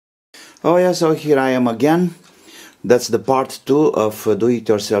Oh yeah, so here I am again. That's the part 2 of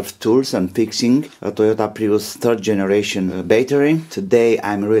do-it-yourself tools and fixing a Toyota Prius 3rd generation battery. Today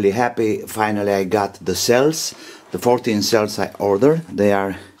I'm really happy. Finally I got the cells, the 14 cells I ordered. They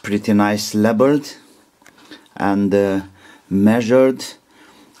are pretty nice labeled and measured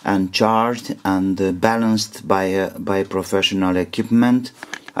and charged and balanced by professional equipment.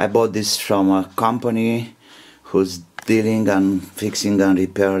 I bought this from a company who's dealing and fixing and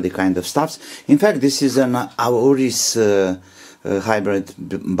repair the kind of stuffs. In fact, this is an Auris hybrid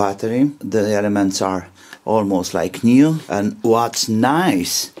battery. The elements are almost like new. And what's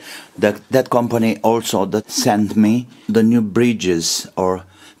nice, that company also sent me the new bridges or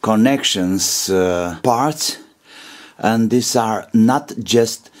connections parts. And these are not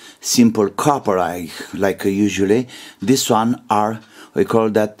just simple copper like usually. This one are, we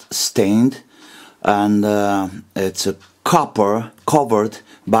call that stained, and it's a copper covered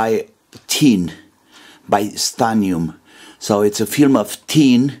by tin, by stanium. So it's a film of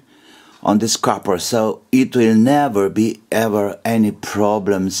tin on this copper, so it will never be ever any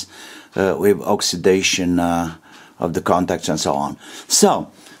problems with oxidation of the contacts and so on.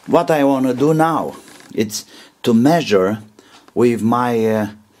 So what I want to do now, it's to measure with my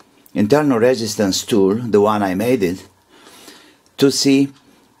internal resistance tool, the one I made it, to see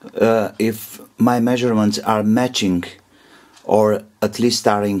if my measurements are matching or at least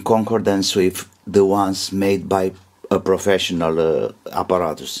are in concordance with the ones made by a professional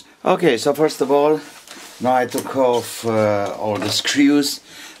apparatus. Okay, so first of all, now I took off all the screws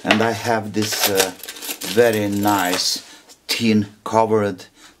and I have this very nice tin covered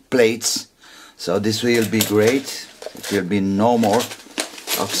plates. So this will be great. It will be no more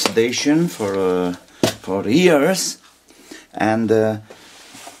oxidation for years. And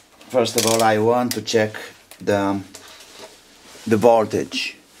first of all, I want to check the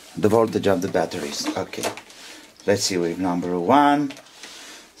voltage of the batteries. Okay, let's see with number 1.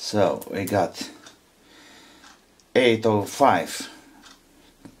 So we got 805.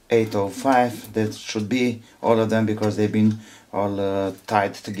 805. That should be all of them because they've been all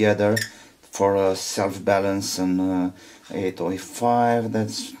tied together for self-balance, and 805.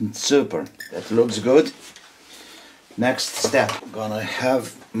 That's super. That looks good. Next step, I'm gonna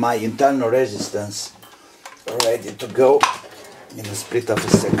have my internal resistance ready to go in a split of a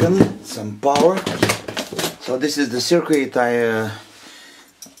second. Some power. So this is the circuit I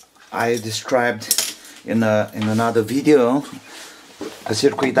described in another video, a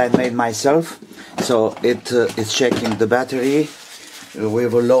circuit I made myself. So it's checking the battery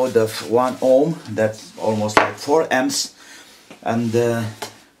with a load of 1 ohm, that's almost like 4 amps, and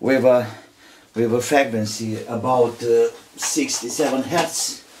with a frequency about 67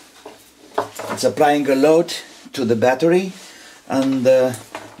 Hertz. It's applying a load to the battery, and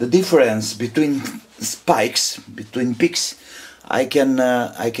the difference between spikes, between peaks, I can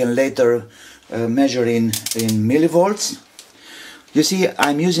later measure in millivolts. You see,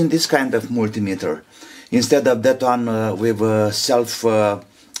 I'm using this kind of multimeter instead of that one with a self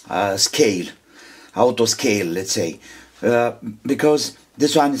scale, auto scale, let's say, because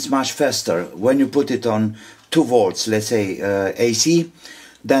this one is much faster. When you put it on 2 volts, let's say AC,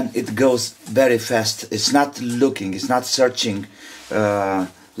 then it goes very fast. It's not looking, it's not searching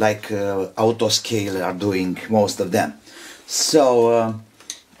like auto scale are doing, most of them. So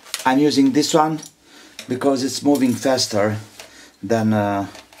I'm using this one because it's moving faster than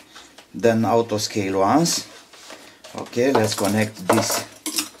auto scale ones. Okay, let's connect this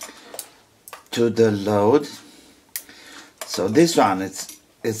to the load. So this one,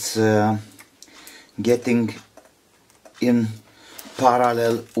 it's getting in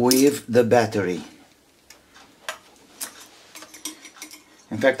parallel with the battery.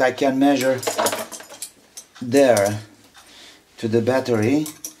 In fact, I can measure there to the battery,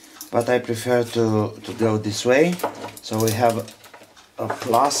 but I prefer to go this way. So we have a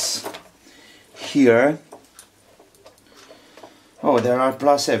plus here. Oh, there are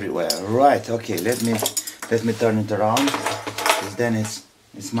plus everywhere. Right. Okay. Let me turn it around, because then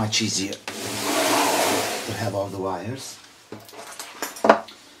it's much easier to have all the wires.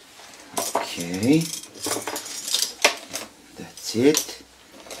 Okay. That's it.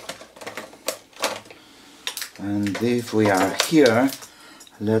 And if we are here,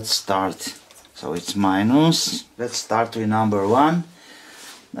 let's start. So it's minus. Let's start with number 1.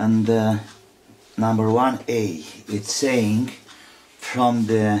 And number 1A, it's saying from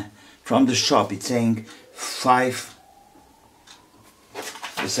the shop, it's saying 5.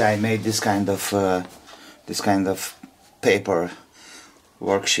 You see, I made this kind of paper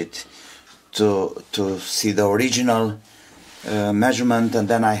worksheet to see the original measurement, and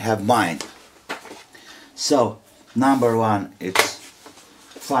then I have mine. So number one, it's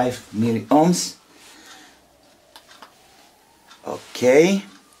 5 milliohms. Okay,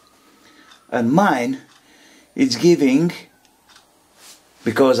 and mine is giving,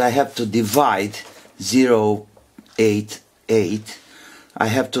 because I have to divide 0.88, I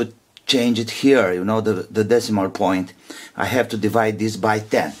have to change it here, you know, the decimal point. I have to divide this by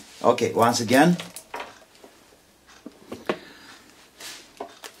 10. Okay, once again.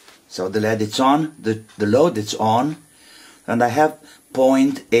 So the LED is on, the load is on, and I have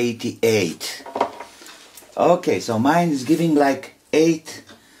 0.88. Okay, so mine is giving like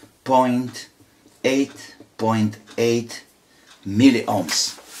 8.8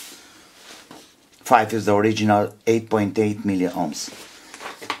 milliohms. 5 is the original 8.8 milliohms.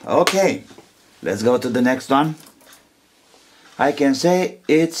 Okay, let's go to the next one. I can say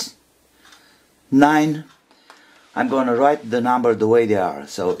it's 9. I'm gonna write the number the way they are.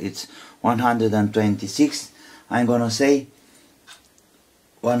 So it's 126. I'm gonna say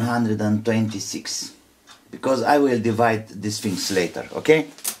 126. Because I will divide these things later, okay?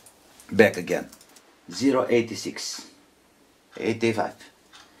 Back again. 0.86. 85.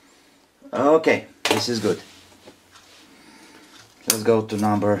 Okay, this is good. Let's go to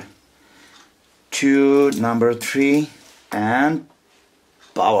number 2, number 3, and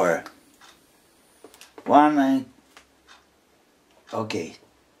power. Okay,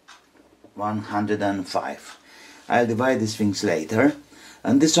 105. I'll divide these things later.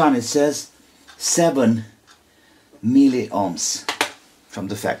 And this one, it says 7 milliohms from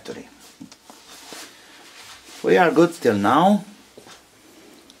the factory. We are good till now.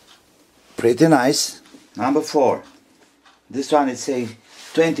 Pretty nice. Number 4. This one, it says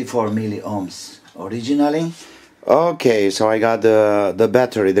 24 milliohms originally. Okay, so I got the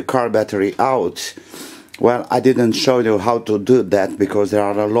battery, the car battery out. Well, I didn't show you how to do that because there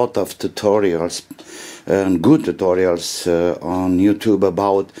are a lot of tutorials, good tutorials on YouTube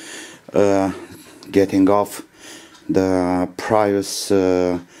about getting off the Prius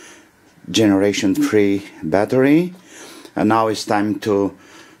generation 3 battery. And now it's time to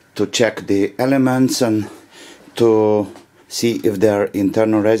check the elements and to see if their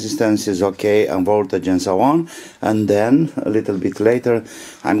internal resistance is okay and voltage and so on. And then a little bit later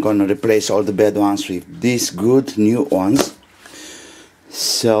I'm gonna replace all the bad ones with these good new ones.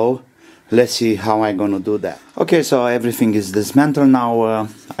 So let's see how I'm gonna do that. Okay, so everything is dismantled now.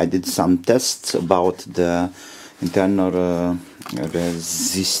 I did some tests about the internal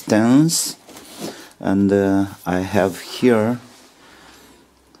resistance, and I have here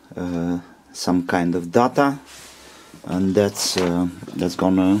some kind of data, and that's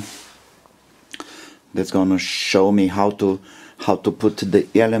gonna show me how to put the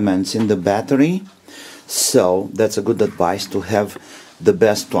elements in the battery. So that's a good advice to have the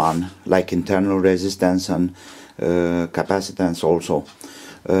best one, like internal resistance and capacitance also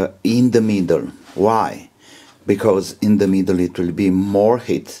in the middle. Why? Because in the middle it will be more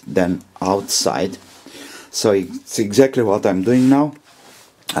heat than outside. So it's exactly what I'm doing now.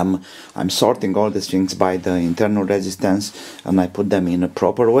 I'm sorting all these things by the internal resistance, and I put them in a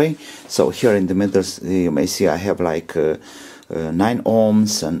proper way. So here in the middle you may see I have like 9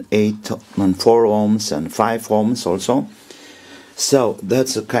 ohms and 8 and 4 ohms and 5 ohms also. So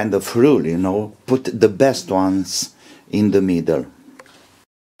that's a kind of rule, you know, put the best ones in the middle.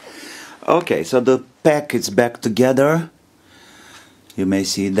 Okay, so the pack is back together. You may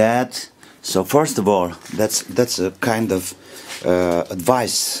see that. So first of all, that's a kind of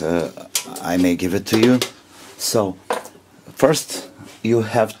advice I may give it to you. So first you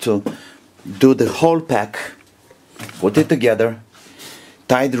have to do the whole pack, put it together,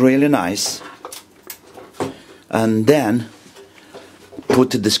 tie it really nice, and then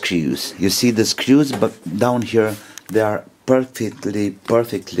put the screws. You see the screws, but down here they are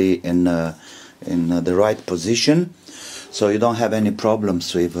perfectly in the right position, so you don't have any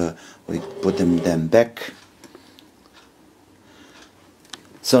problems with putting them back.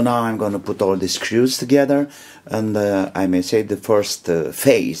 So now I'm going to put all the screws together, and I may say the first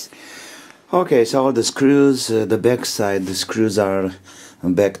phase. Okay, so all the screws, the back side, the screws are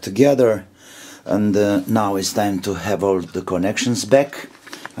back together, and now it's time to have all the connections back.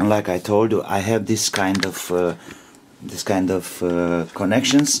 And like I told you, I have this kind of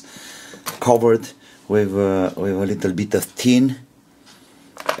connections covered with a little bit of tin.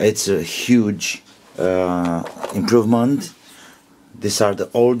 It's a huge improvement. These are the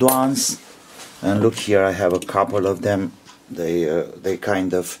old ones, and look here, I have a couple of them. They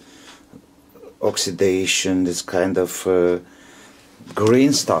kind of oxidation, this kind of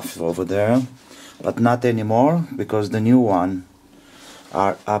green stuff over there. but not anymore, because the new one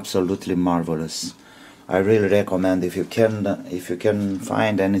are absolutely marvelous. I really recommend, if you can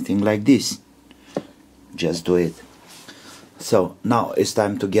find anything like this, just do it. So now it's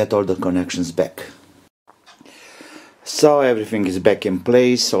time to get all the connections back. So everything is back in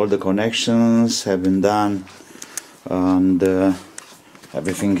place, all the connections have been done, and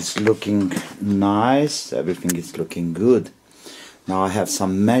everything is looking nice, everything is looking good. Now I have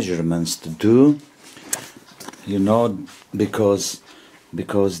some measurements to do, you know, because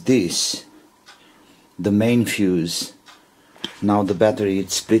this, the main fuse, now the battery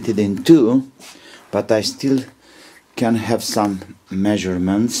is split in two, but I still can have some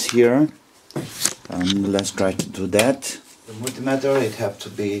measurements here, and let's try to do that. The multimeter, it have to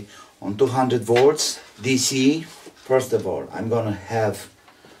be on 200 volts DC. First of all, I'm gonna have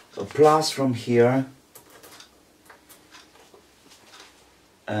a plus from here,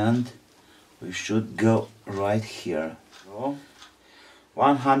 and we should go right here. So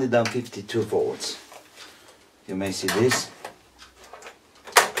 152 volts. You may see this.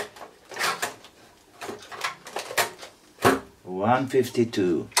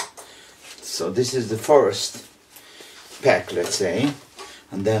 $152. So this is the first pack, let's say,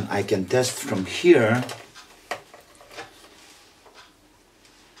 and then I can test from here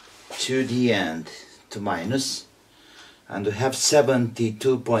to the end, to minus, and we have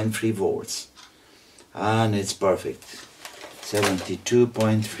 72.3 volts, and it's perfect.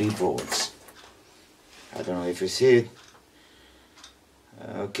 72.3 volts. I don't know if you see it.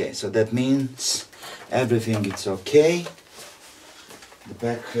 Okay, so that means everything is okay. The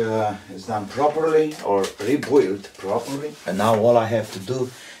pack is done properly, or rebuilt properly, and now all I have to do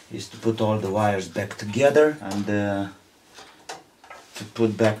is to put all the wires back together, and to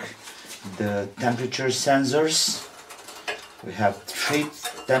put back the temperature sensors. We have 3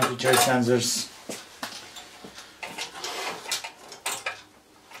 temperature sensors.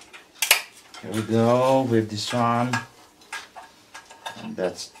 Here we go with this one, and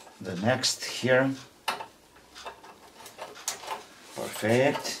that's the next here.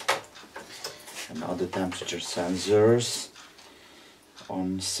 Perfect. And now the temperature sensors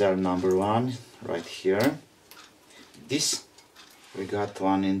on cell number 1 right here. This, we got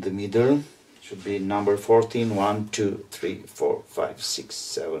one in the middle, should be number 14. 1, 2, 3, 4, 5, 6,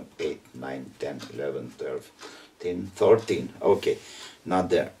 7, 8, 9, 10, 11, 12, 13, 14. Okay, not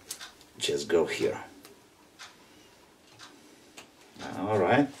there, just go here.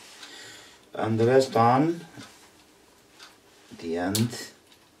 Alright, and the rest on the end,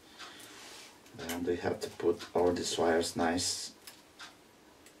 and we have to put all these wires nice.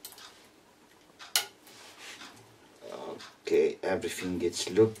 Okay, everything is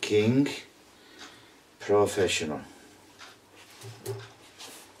looking professional.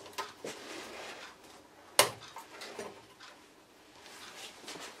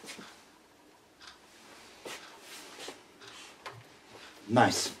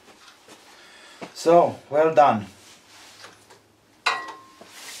 Nice. So, well done.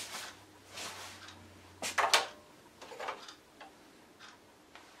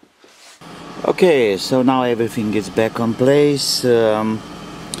 Okay, so now everything is back on place.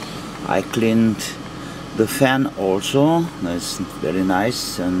 I cleaned the fan also. That's very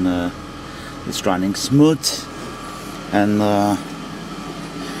nice, and it's running smooth. And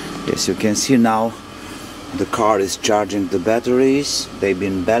yes, you can see now the car is charging the batteries. They've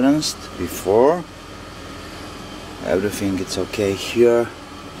been balanced before. Everything is okay here.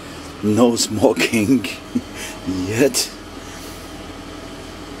 No smoking yet.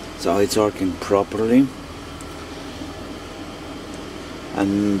 So it's working properly,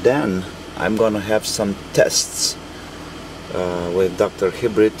 and then I'm gonna have some tests with Dr.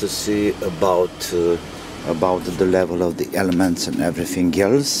 Hybrid to see about the level of the elements and everything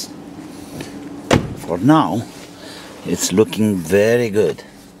else. For now, it's looking very good.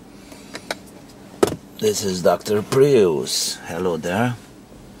 This is Dr. Prius. Hello there.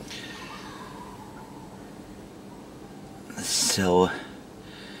 So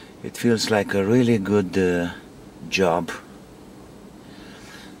it feels like a really good job,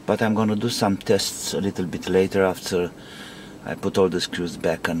 but I'm gonna do some tests a little bit later after I put all the screws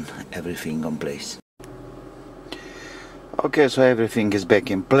back and everything on place. Okay, so everything is back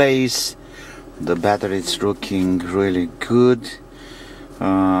in place. The battery is looking really good.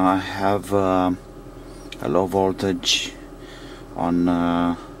 I have a low voltage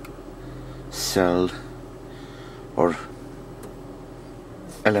on cell or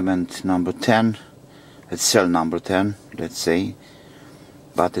element number 10. It's cell number 10, let's say,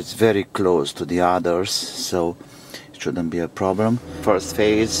 but it's very close to the others, so it shouldn't be a problem. First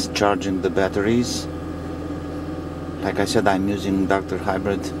phase, charging the batteries. Like I said, I'm using Dr.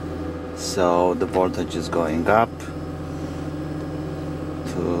 Hybrid, so the voltage is going up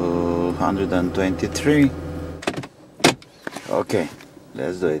to 123. Okay,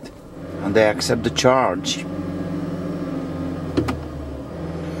 let's do it. And they accept the charge.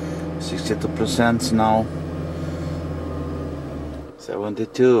 62% now.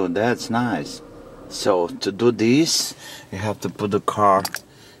 72, that's nice. So to do this, you have to put the car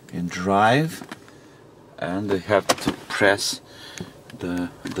in drive, and you have to press the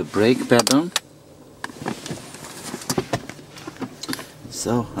brake pedal.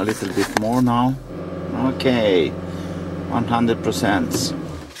 So a little bit more now. Okay, 100%.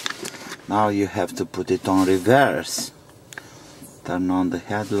 Now you have to put it on reverse. Turn on the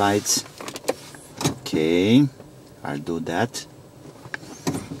headlights. Okay, I'll do that.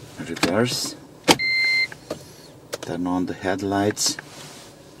 Reverse. Turn on the headlights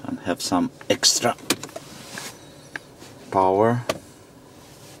and have some extra power.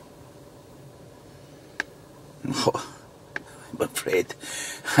 Oh,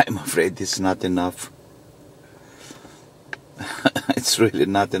 I'm afraid it's not enough. It's really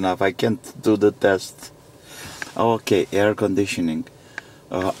not enough. I can't do the test. Okay, air conditioning.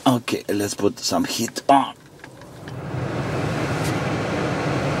 Okay, let's put some heat on.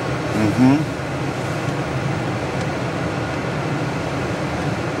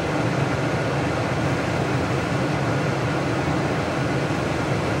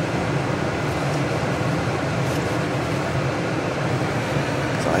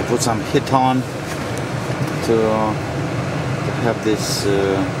 So I put some heat on to have this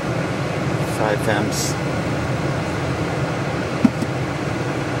 5 amps.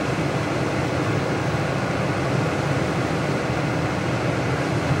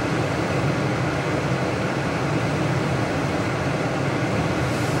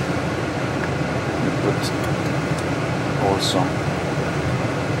 Also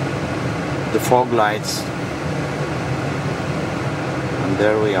the fog lights, and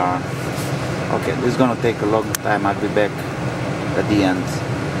there we are. Okay, this is gonna take a long time. I'll be back at the end.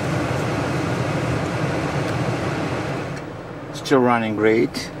 Still running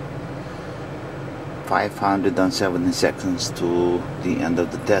great. 570 seconds to the end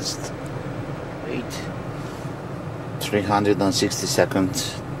of the test. Wait, 360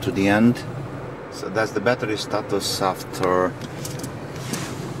 seconds to the end. So that's the battery status after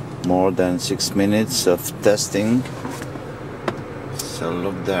more than 6 minutes of testing. So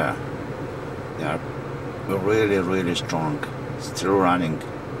look there, they are really strong. Still running.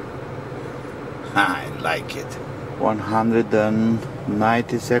 I like it.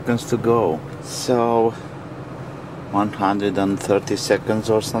 190 seconds to go. So 130 seconds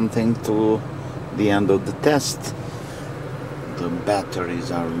or something to the end of the test. The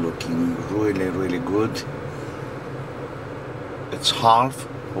batteries are looking really good. It's half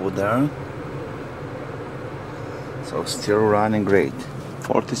over there, so still running great.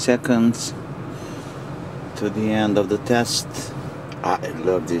 40 seconds to the end of the test. I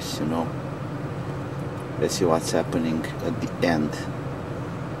love this, you know. Let's see what's happening at the end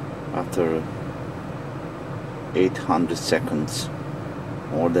after 800 seconds,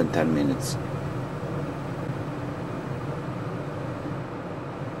 more than 10 minutes.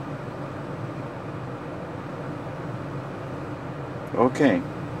 Okay,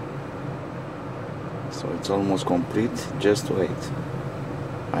 so it's almost complete. Just wait.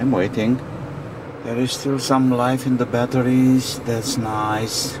 I'm waiting. There is still some life in the batteries. That's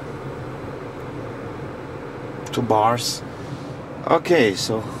nice. 2 bars. Okay,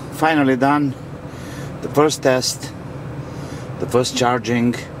 so finally done. The first test, the first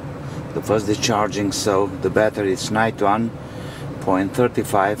charging, the first discharging. So the battery is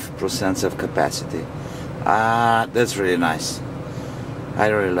 91.35% of capacity. That's really nice. I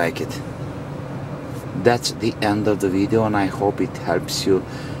really like it. That's the end of the video, and I hope it helps you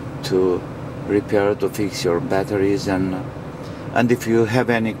to repair, to fix your batteries, and if you have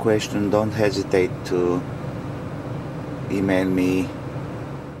any question, don't hesitate to email me